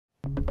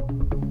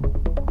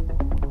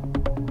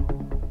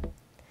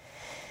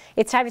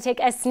It's time to take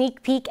a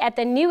sneak peek at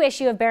the new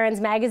issue of Barron's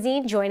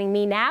magazine. Joining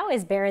me now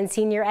is Barron's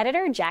senior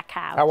editor, Jack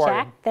Hough. How are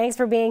Jack, you? Thanks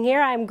for being here.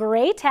 I'm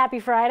great. Happy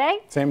Friday.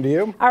 Same to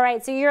you. All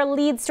right, so your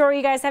lead story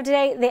you guys have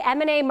today, the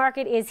M&A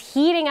market is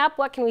heating up.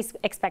 What can we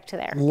expect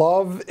there?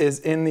 Love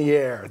is in the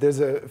air. There's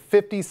a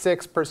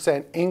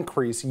 56%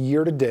 increase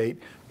year to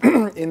date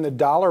in the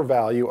dollar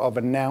value of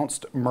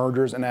announced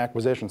mergers and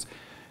acquisitions.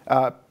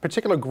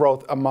 Particular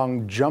growth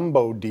among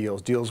jumbo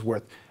deals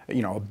worth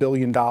 $1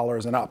 billion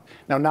and up.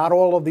 Now, not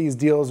all of these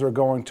deals are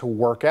going to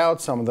work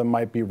out. Some of them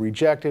might be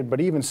rejected,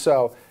 but even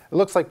so, it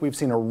looks like we've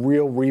seen a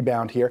real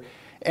rebound here.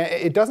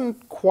 It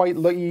doesn't quite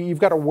look, you've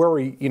got to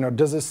worry,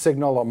 does this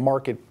signal a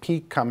market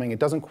peak coming? It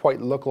doesn't quite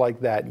look like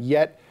that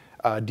yet.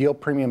 Deal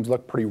premiums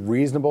look pretty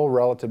reasonable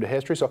relative to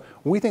history. So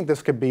we think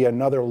this could be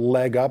another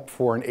leg up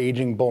for an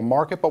aging bull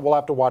market, but we'll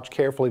have to watch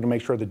carefully to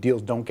make sure the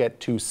deals don't get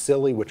too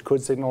silly, which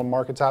could signal a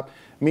market top.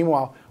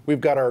 Meanwhile,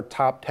 we've got our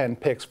top 10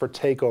 picks for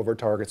takeover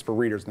targets for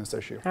readers in this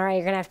issue. All right,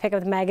 you're going to have to pick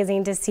up the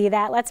magazine to see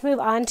that. Let's move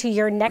on to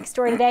your next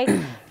story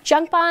today.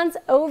 Junk bonds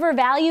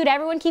overvalued.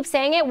 Everyone keeps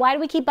saying it. Why do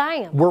we keep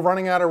buying them? We're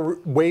running out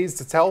of ways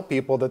to tell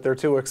people that they're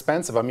too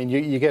expensive. I mean,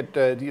 you get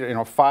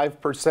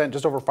 5%,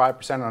 just over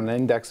 5% on an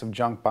index of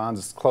junk bonds.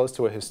 It's close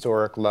to a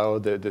historic low.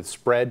 The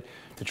spread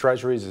to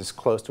treasuries is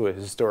close to a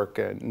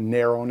historic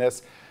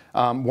narrowness.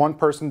 One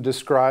person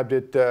described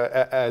it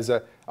as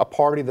a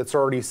party that's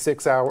already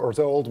 6 hours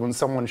old when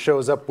someone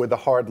shows up with a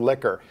hard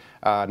liquor.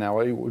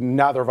 Now,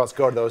 neither of us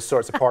go to those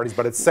sorts of parties,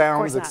 but it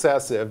sounds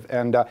excessive.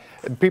 And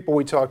people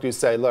we talk to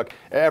say, look,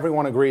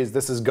 everyone agrees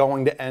this is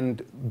going to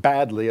end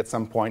badly at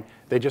some point.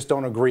 They just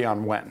don't agree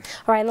on when.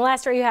 All right, and the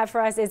last story you have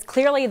for us is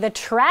clearly the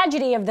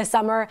tragedy of the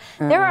summer.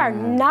 There are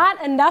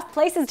not enough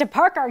places to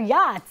park our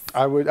yachts.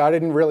 I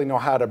didn't really know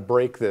how to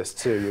break this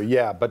to you.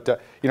 Yeah,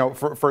 but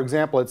for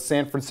example, at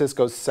San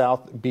Francisco's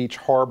South Beach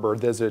Harbor,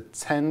 there's a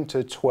 10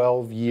 to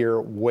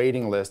 12-year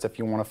waiting list if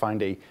you want to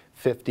find a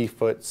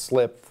 50-foot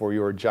slip for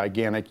your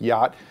gigantic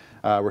yacht.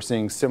 We're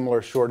seeing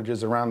similar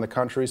shortages around the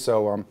country,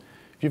 so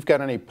if you've got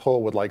any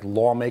pull with like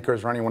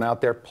lawmakers or anyone out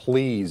there,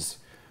 please,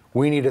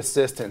 we need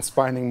assistance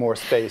finding more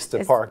space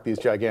to park these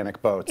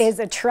gigantic boats. It's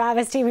a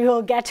travesty. We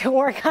will get to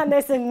work on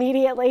this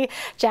immediately.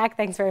 Jack,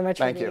 thanks very much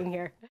for being here.